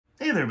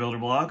Hey there, Builder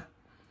Blog.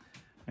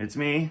 It's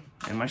me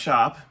in my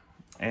shop,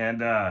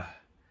 and I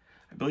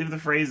believe the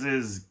phrase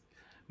is,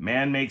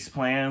 man makes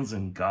plans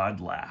and God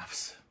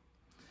laughs.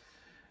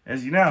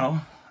 As you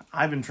know,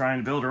 I've been trying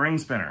to build a ring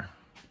spinner.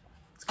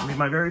 It's gonna be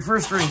my very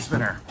first ring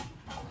spinner,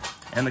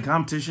 and the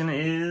competition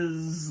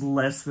is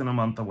less than a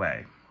month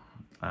away.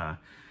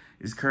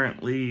 It's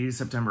currently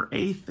September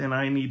 8th, and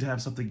I need to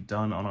have something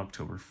done on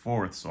October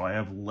 4th, so I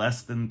have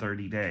less than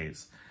 30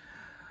 days.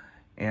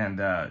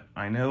 And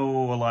I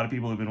know a lot of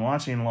people who've been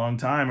watching a long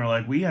time are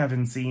like, we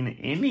haven't seen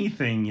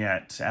anything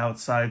yet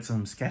outside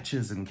some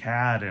sketches and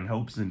CAD and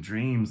hopes and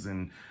dreams.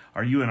 And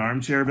are you an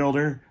armchair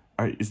builder?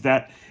 Is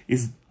that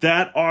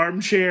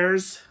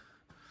armchairs?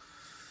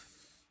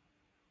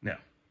 No,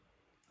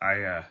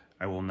 I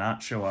will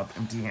not show up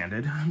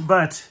empty-handed,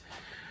 but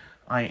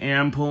I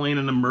am pulling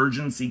an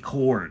emergency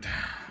cord.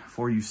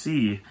 For you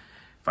see,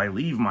 if I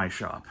leave my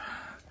shop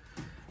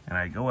and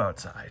I go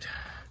outside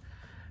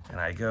and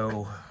I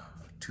go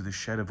to the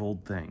shed of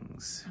old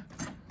things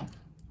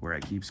where I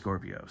keep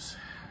Skorpios,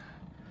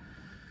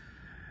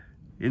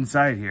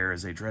 inside here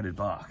is a dreaded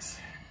box.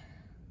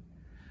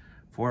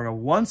 For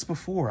once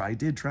before, I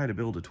did try to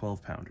build a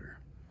 12-pounder,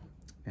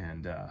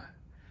 and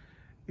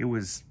it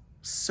was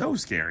so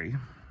scary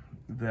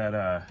that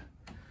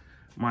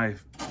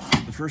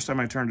the first time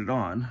I turned it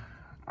on,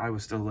 I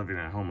was still living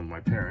at home with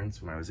my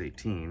parents when I was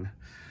 18.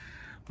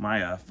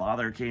 My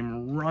father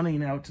came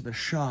running out to the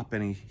shop,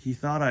 and he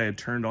thought I had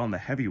turned on the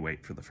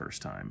heavyweight for the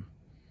first time.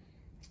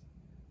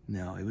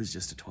 No, it was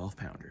just a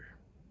 12-pounder.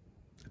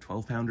 A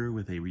 12-pounder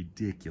with a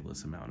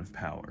ridiculous amount of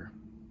power.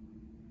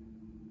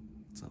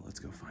 So let's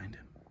go find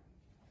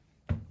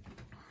him.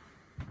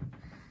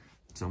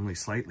 It's only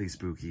slightly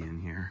spooky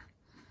in here.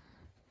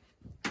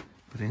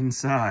 But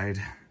inside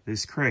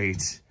this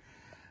crate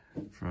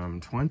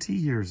from 20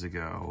 years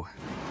ago,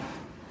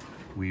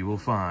 we will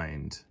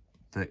find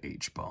the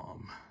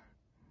H-bomb.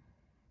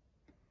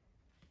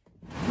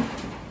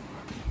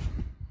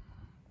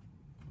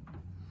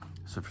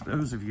 So for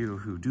those of you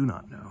who do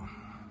not know,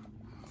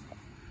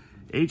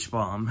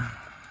 H-bomb,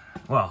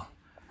 well,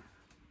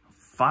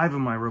 5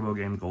 of my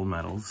RoboGame gold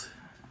medals,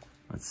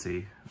 let's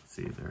see,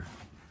 they're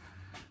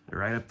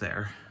right up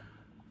there,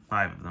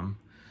 5 of them,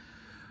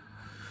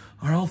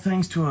 are all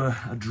thanks to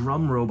a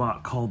drum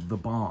robot called the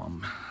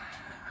Bomb.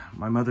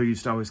 My mother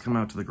used to always come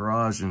out to the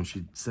garage and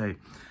she'd say,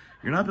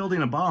 "You're not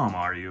building a bomb,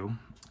 are you?"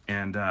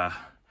 And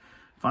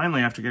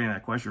finally, after getting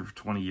that question for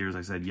 20 years,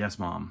 I said, "Yes,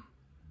 Mom,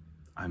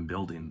 I'm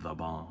building the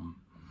bomb."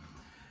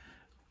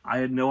 I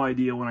had no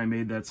idea when I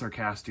made that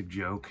sarcastic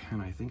joke,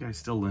 and I think I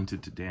still lent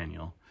it to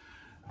Daniel,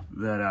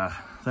 that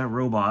that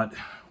robot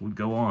would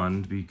go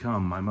on to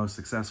become my most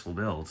successful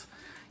build.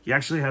 He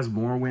actually has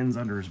more wins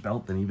under his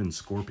belt than even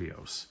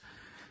Skorpios.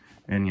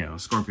 And, you know,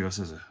 Skorpios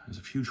has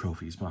a few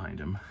trophies behind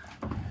him.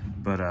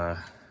 But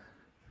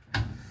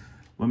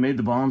what made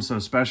the bomb so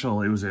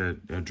special, it was a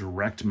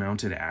direct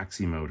mounted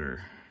axis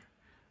motor.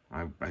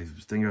 I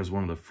think I was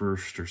one of the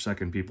first or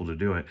second people to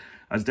do it.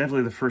 I was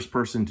definitely the first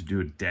person to do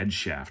a dead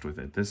shaft with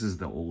it. This is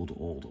the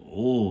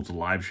old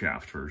live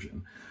shaft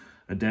version.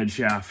 A dead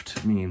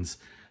shaft means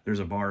there's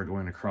a bar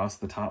going across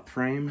the top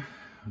frame,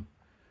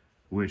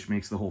 which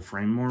makes the whole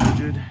frame more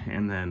rigid,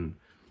 and then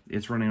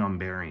it's running on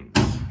bearings.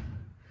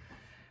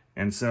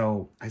 And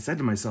so I said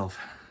to myself,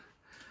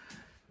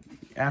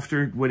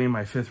 after winning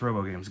my 5th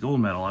RoboGames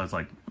gold medal, I was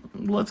like,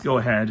 let's go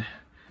ahead and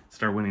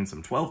start winning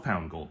some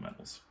 12-pound gold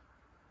medals.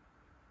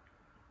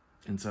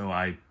 And so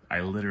I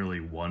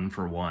literally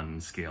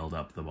 1-for-1 scaled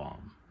up the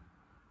bomb.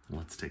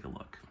 Let's take a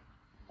look.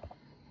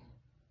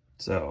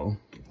 So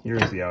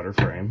here's the outer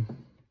frame,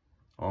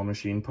 all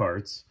machine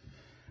parts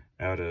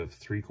out of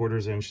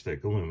 3/4 inch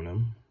thick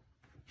aluminum.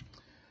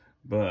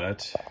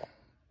 But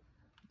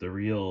the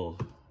real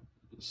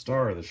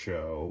star of the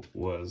show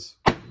was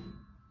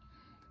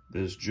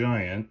this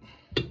giant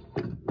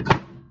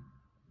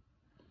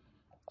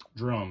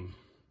drum.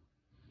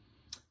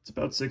 It's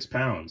about 6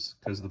 pounds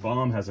because the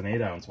bomb has an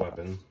 8-ounce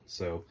weapon.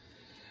 So,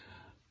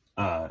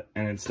 and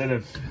instead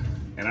of,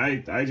 and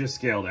I just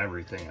scaled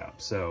everything up.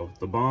 So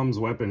the bomb's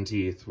weapon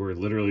teeth were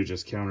literally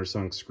just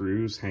countersunk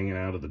screws hanging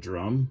out of the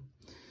drum.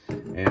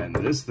 And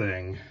this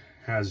thing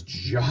has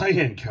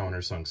giant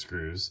countersunk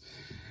screws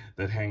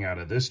that hang out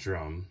of this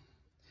drum.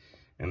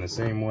 In the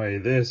same way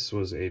this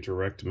was a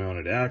direct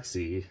mounted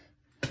axis,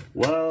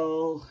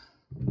 well,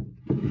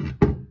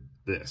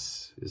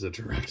 this is a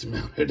direct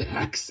mounted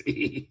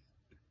axis.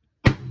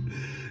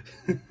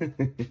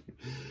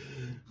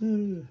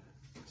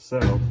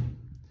 So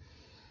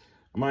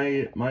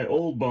my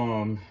old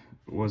bomb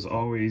was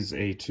always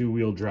a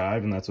 2-wheel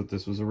drive, and that's what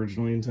this was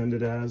originally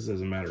intended as.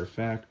 As a matter of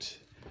fact,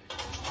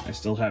 I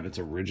still have its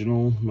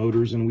original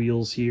motors and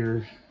wheels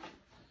here.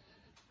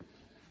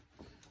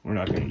 We're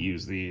not going to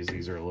use these.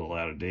 These are a little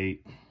out of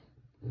date.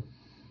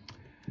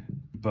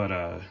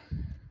 But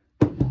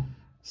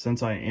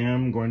since I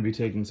am going to be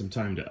taking some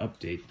time to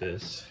update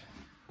this,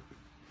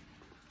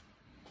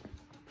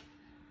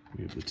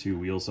 we have the 2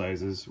 wheel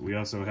sizes. We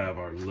also have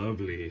our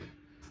lovely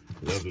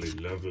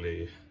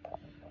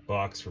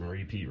box from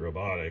Repeat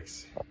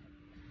Robotics.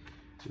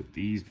 with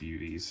these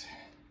beauties.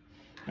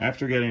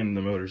 After getting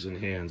the motors in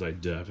hands, I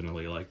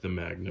definitely like the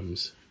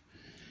Magnums.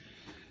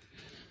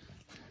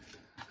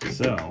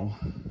 So,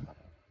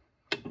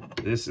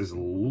 this is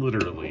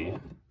literally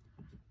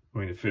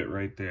going to fit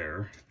right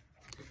there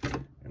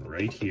and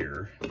right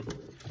here.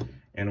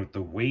 And with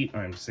the weight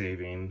I'm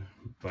saving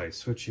by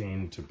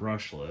switching to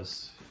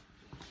brushless,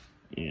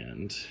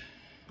 and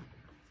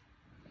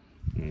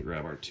let me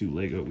grab our 2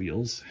 Lego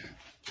wheels.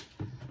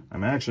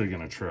 I'm actually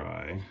going to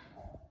try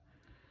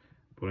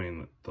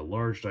putting the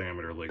large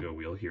diameter Lego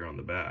wheel here on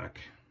the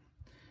back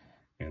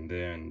and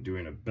then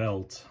doing a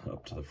belt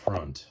up to the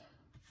front.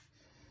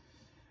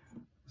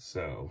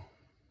 So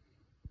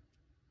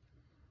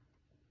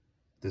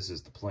this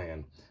is the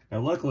plan. Now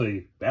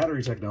luckily,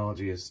 battery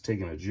technology has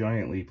taken a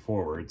giant leap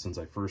forward since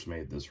I first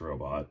made this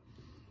robot,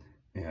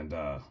 and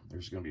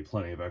there's going to be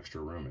plenty of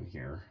extra room in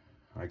here.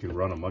 I can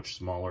run a much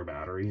smaller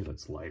battery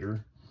that's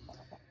lighter,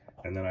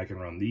 and then I can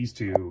run these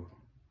two,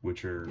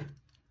 which are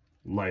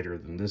lighter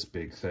than this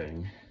big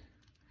thing,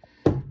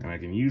 and I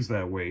can use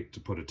that weight to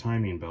put a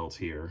timing belt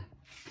here.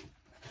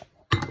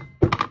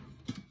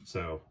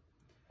 So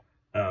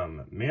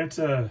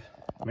Manta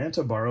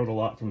borrowed a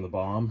lot from the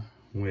bomb.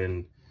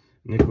 When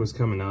Nick was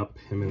coming up,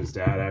 him and his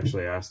dad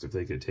actually asked if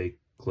they could take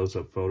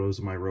close-up photos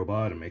of my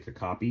robot and make a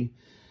copy,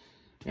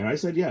 and I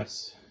said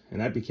yes, and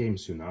that became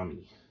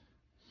Tsunami.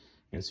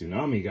 And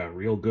Tsunami got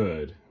real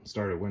good,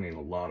 started winning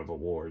a lot of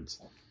awards,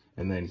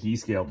 and then he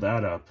scaled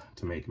that up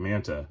to make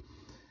Manta.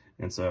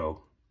 And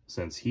so,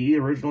 since he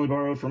originally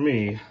borrowed from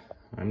me,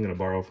 I'm going to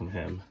borrow from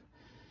him.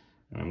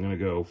 And I'm going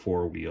to go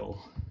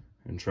 4-wheel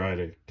and try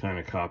to kind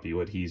of copy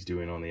what he's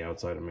doing on the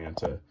outside of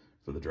Manta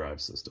for the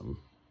drive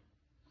system.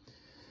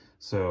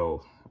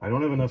 So, I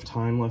don't have enough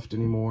time left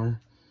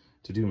anymore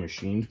to do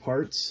machined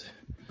parts,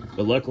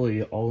 but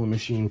luckily all the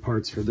machined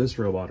parts for this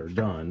robot are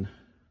done.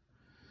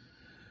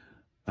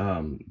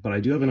 But I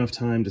do have enough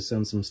time to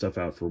send some stuff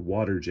out for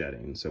water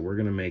jetting. So we're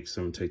going to make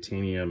some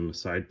titanium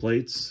side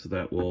plates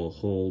that will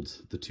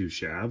hold the 2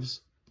 shafts.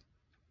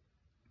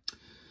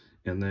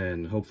 And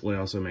then hopefully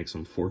also make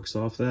some forks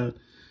off that. And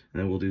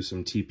then we'll do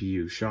some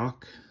TPU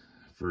shock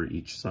for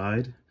each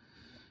side.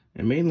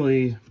 And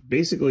mainly,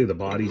 basically the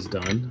body's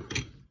done.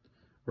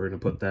 We're going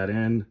to put that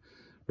in.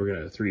 We're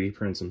going to 3D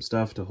print some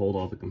stuff to hold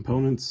all the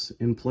components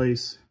in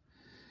place.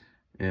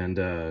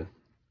 And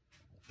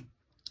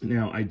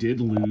now, I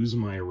did lose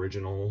my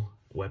original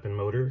weapon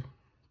motor,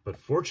 but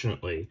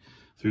fortunately,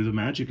 through the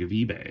magic of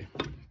eBay,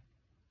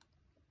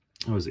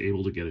 I was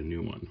able to get a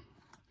new one.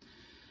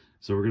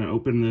 So we're going to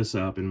open this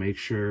up and make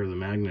sure the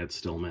magnets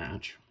still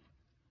match,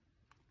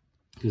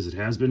 because it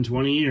has been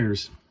 20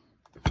 years,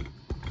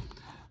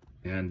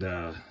 and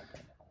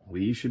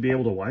we should be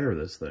able to wire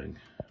this thing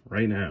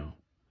right now.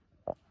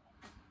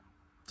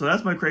 So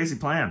that's my crazy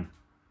plan.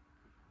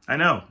 I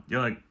know,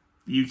 you're like,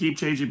 you keep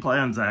changing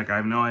plans, Zach. I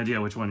have no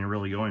idea which one you're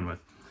really going with.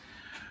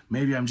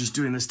 Maybe I'm just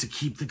doing this to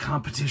keep the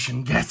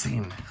competition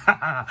guessing.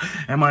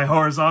 Am I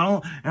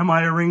horizontal? Am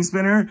I a ring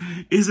spinner?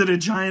 Is it a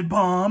giant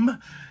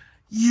bomb?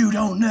 You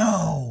don't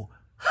know.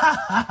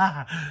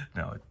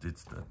 No,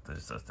 it's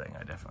the thing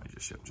I definitely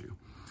just showed you.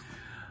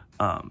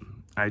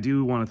 I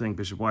do want to thank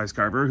Bishop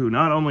Wisecarver, who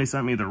not only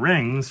sent me the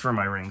rings for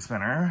my ring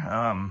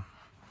spinner.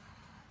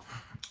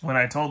 When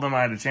I told them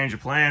I had to change the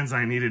plans,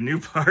 I needed new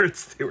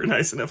parts. They were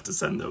nice enough to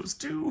send those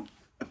too.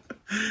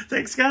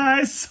 Thanks,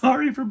 guys.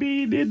 Sorry for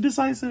being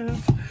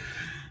indecisive.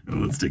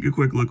 Let's take a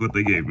quick look what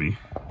they gave me.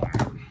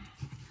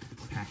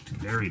 Packed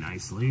very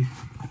nicely.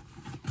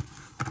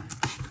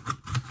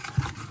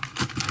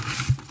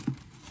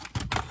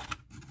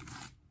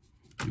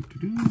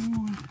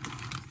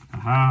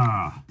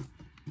 Aha!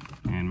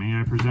 And may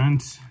I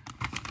present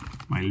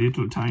my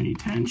little tiny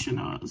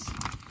tensioners.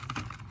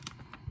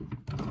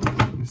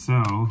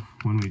 So,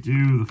 when we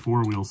do the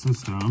 4-wheel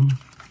system,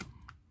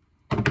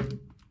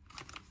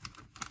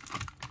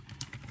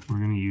 we're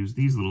going to use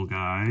these little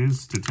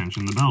guys to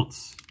tension the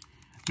belts.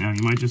 Now,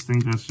 you might just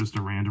think that's just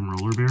a random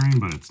roller bearing,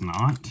 but it's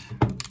not.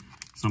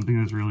 Something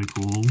that's really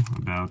cool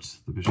about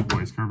the Bishop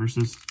Wisecarver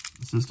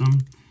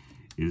system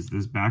is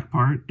this back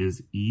part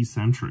is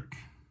eccentric.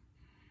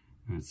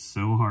 And it's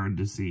so hard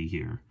to see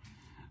here.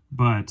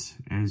 But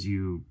as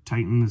you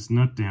tighten this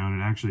nut down,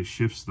 it actually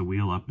shifts the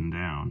wheel up and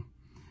down.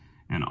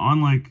 And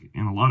unlike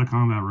in a lot of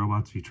combat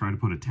robots, if you try to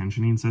put a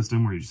tensioning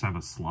system where you just have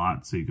a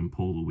slot so you can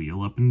pull the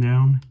wheel up and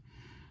down,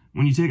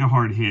 when you take a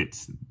hard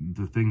hit,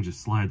 the thing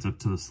just slides up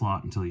to the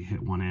slot until you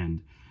hit one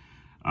end.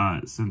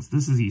 Since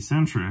this is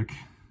eccentric,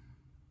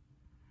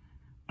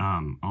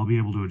 I'll be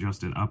able to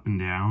adjust it up and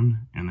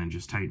down and then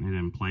just tighten it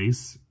in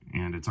place,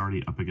 and it's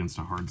already up against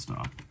a hard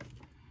stop.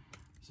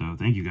 So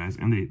thank you guys.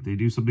 And they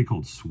do something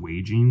called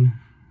swaging.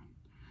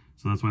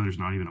 So that's why there's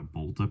not even a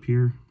bolt up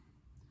here.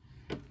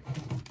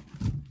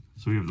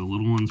 So we have the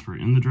little ones for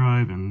in the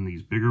drive, and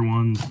these bigger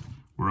ones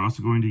we're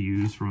also going to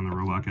use for when the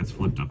robot gets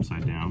flipped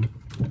upside down.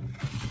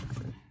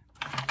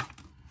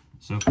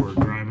 So if we're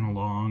driving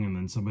along and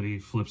then somebody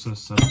flips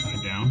us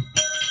upside down,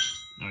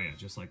 oh yeah,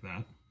 just like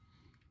that,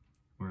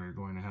 we're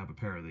going to have a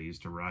pair of these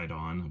to ride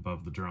on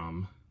above the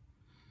drum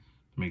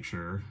to make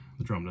sure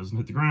the drum doesn't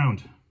hit the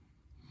ground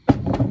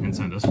and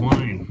send us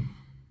flying.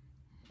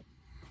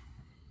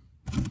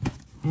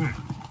 All right,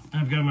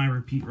 I've got my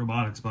Repeat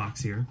Robotics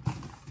box here,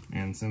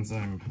 and since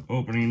I'm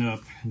opening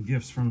up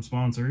gifts from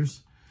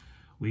sponsors,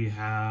 we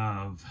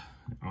have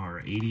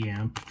our 80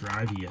 amp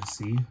drive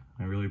ESC.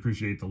 I really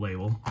appreciate the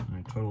label.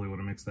 I totally would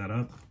have mixed that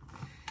up.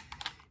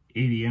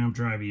 80 amp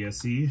drive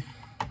ESC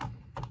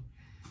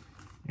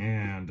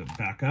and a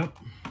backup.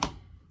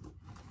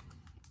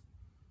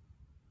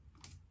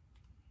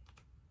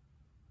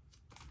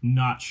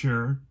 Not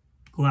sure.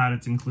 Glad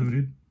it's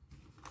included.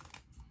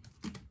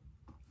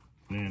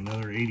 And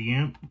another 80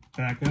 amp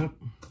backup.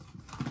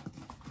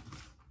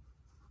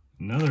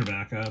 Another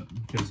backup,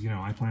 because, you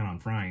know, I plan on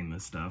frying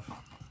this stuff.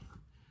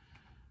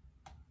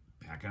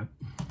 Backup.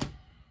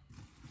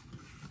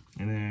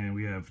 And then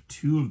we have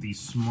 2 of these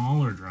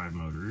smaller drive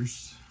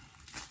motors.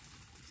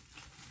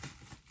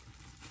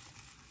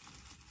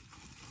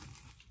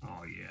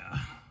 Oh yeah.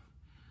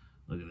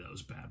 Look at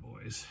those bad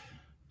boys.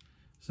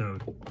 So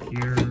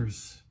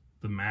here's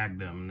the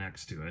Magnum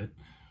next to it.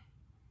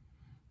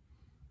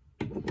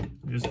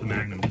 Just the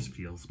Magnum just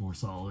feels more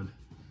solid.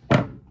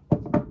 But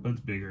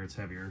it's bigger, it's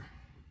heavier.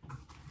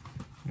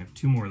 I have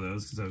 2 more of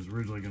those because I was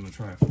originally going to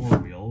try a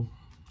 4-wheel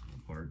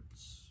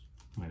parts.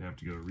 Might have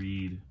to go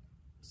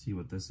see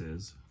what this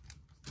is.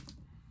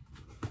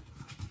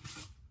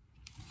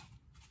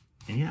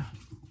 And yeah,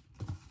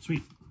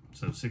 sweet.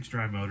 So 6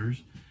 drive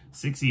motors,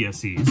 6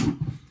 ESCs,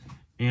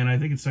 and I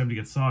think it's time to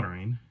get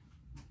soldering.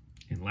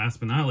 And last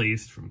but not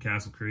least, from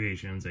Castle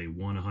Creations, a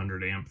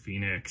 100 amp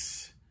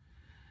Phoenix.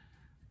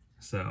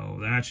 So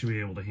that should be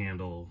able to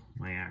handle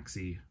my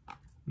Axie,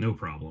 no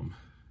problem.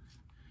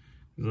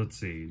 Let's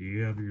see, do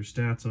you have your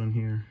stats on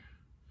here?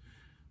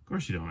 Of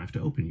course you don't, I have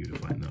to open you to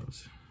find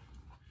those.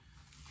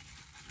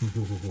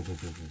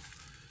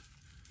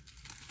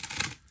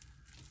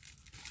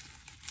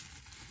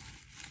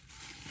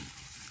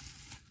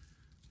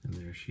 And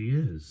there she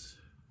is.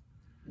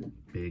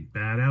 Big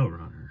bad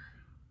outrunner.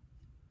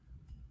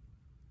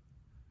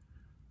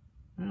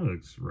 That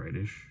looks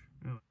rightish.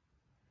 Oh.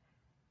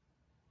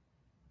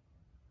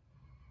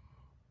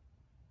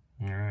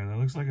 Alright, that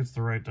looks like it's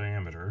the right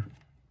diameter.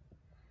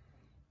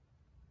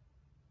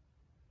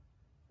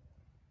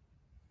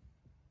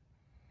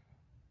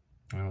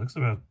 And it looks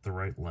about the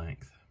right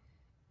length.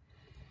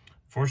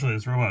 Fortunately,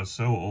 this robot is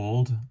so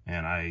old,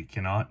 and I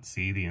cannot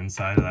see the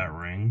inside of that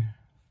ring.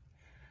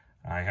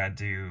 I had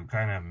to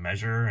kind of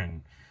measure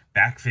and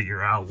back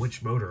figure out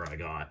which motor I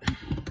got.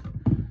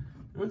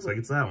 It looks like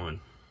it's that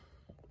one.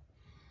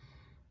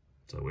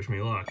 So wish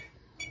me luck.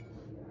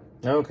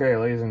 Okay,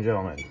 ladies and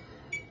gentlemen.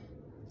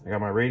 I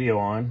got my radio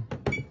on.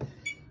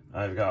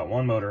 I've got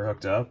one motor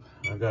hooked up.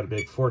 I've got a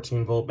big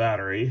 14-volt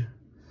battery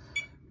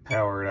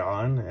powered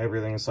on.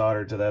 Everything's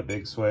soldered to that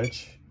big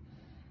switch.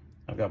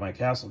 I've got my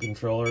Castle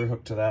controller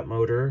hooked to that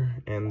motor,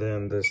 and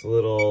then this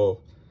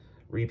little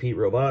Repeat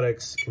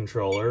Robotics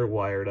controller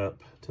wired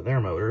up to their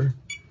motor.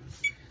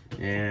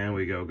 And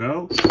we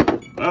go.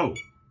 Oh!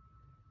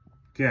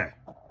 Okay,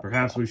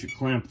 perhaps we should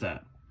clamp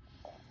that.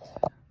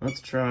 Let's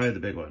try the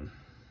big one.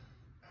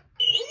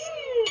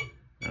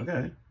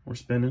 Okay, we're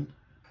spinning.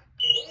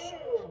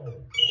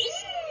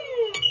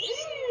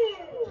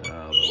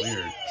 But we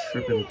are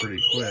tripping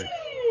pretty quick.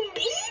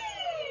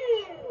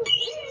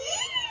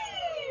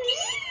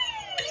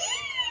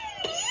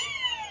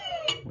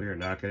 We are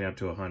not getting up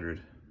to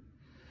 100.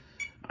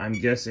 I'm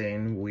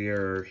guessing we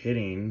are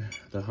hitting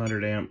the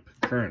 100 amp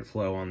current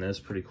flow on this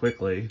pretty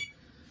quickly,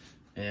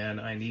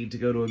 and I need to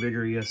go to a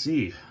bigger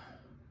ESC.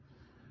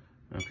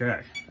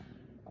 Okay,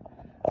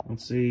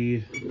 let's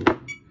see.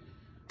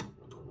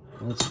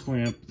 Let's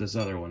clamp this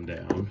other one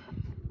down.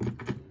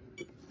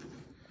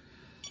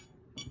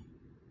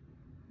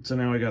 So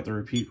now we got the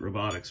Repeat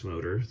Robotics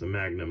motor, the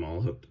Magnum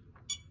all hooked.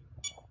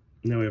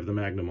 Now we have the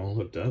Magnum all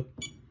hooked up.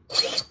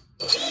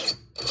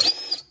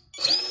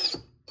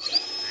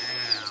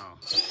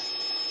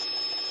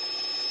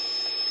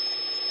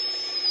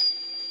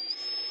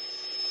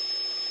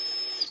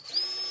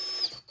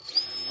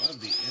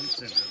 The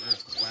instant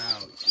reverse. Wow,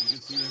 you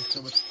can see there's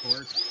so much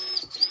torque.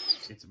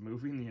 It's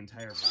moving the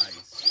entire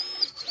vise.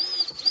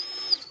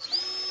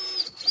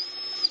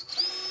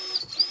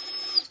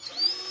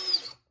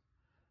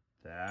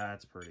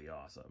 That's pretty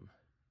awesome.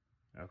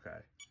 Okay.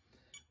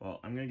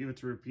 Well, I'm going to give it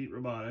to Repeat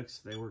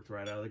Robotics. They worked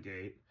right out of the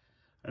gate.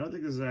 I don't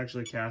think this is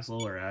actually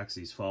Castle or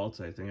Axie's fault.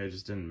 I think I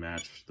just didn't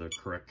match the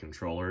correct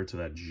controller to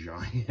that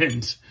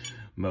giant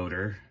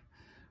motor.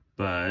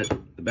 But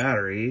the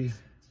battery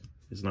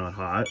is not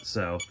hot,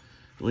 so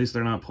at least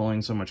they're not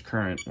pulling so much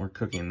current. We're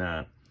cooking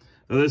that.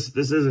 So this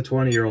is a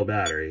 20-year-old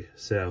battery,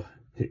 so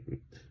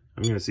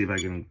I'm going to see if I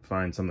can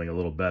find something a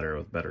little better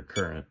with better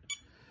current.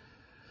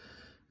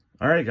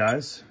 All right,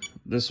 guys,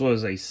 this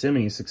was a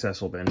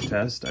semi-successful bench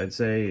test. I'd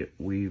say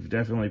we've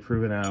definitely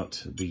proven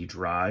out the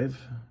drive,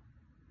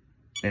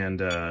 and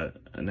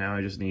now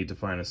I just need to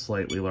find a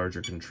slightly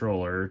larger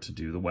controller to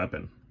do the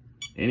weapon.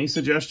 Any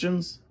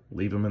suggestions?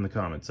 Leave them in the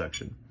comment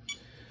section.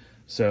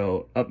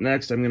 So up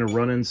next, I'm gonna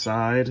run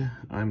inside.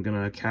 I'm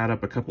gonna cat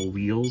up a couple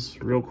wheels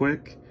real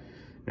quick.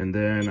 And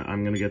then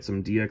I'm gonna get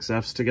some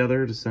DXFs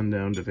together to send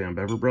down to Van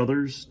Bever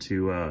Brothers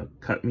to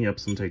cut me up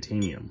some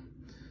titanium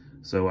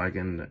so I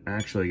can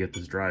actually get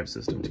this drive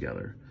system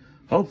together.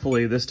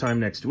 Hopefully this time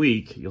next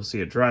week, you'll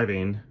see it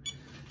driving,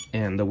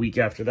 and the week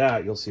after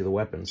that, you'll see the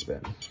weapon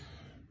spin.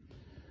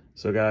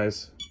 So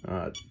guys,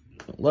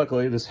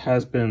 luckily this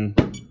has been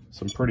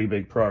some pretty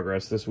big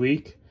progress this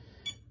week,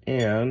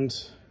 and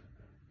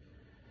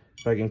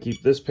if I can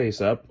keep this pace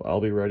up,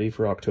 I'll be ready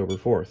for October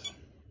 4th.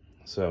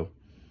 So,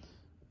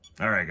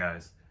 all right,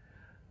 guys.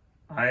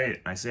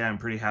 I say I'm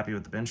pretty happy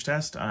with the bench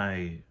test.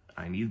 I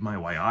need my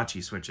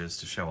Waiachi switches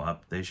to show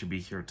up. They should be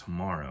here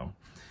tomorrow.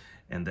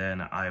 And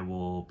then I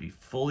will be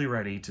fully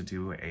ready to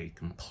do a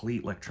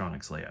complete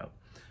electronics layout.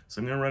 So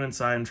I'm gonna run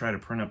inside and try to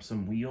print up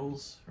some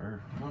wheels,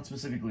 or not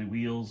specifically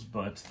wheels,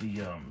 but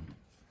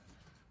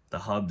the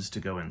hubs to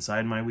go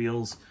inside my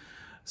wheels.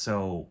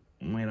 So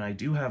when I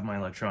do have my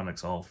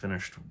electronics all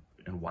finished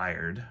and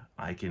wired,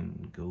 I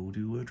can go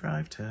do a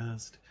drive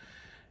test.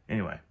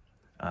 Anyway.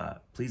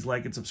 Please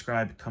like and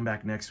subscribe. Come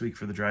back next week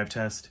for the drive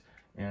test,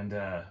 and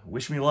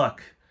wish me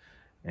luck.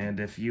 And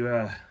if you,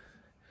 I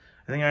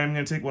think I'm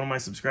going to take one of my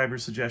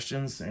subscribers'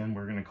 suggestions, and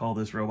we're going to call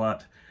this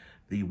robot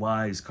the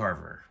Wise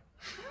Carver.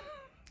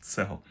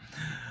 So,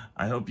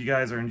 I hope you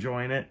guys are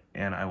enjoying it,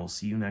 and I will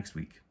see you next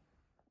week.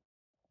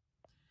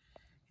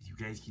 As you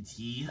guys can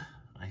see,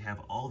 I have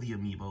all the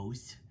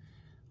amiibos,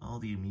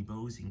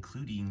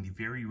 including the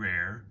very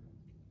rare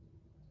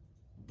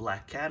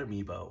Black Cat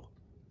amiibo.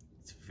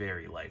 It's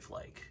very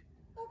lifelike.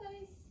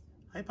 Bye-byes.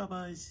 Hi,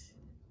 bye-byes.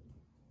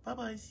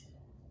 Bye-byes.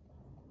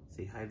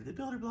 Say hi to the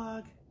builder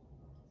blog.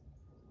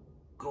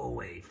 Go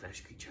away,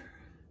 flesh creature.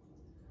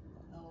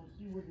 Oh,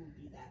 he wouldn't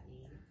be that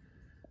mean.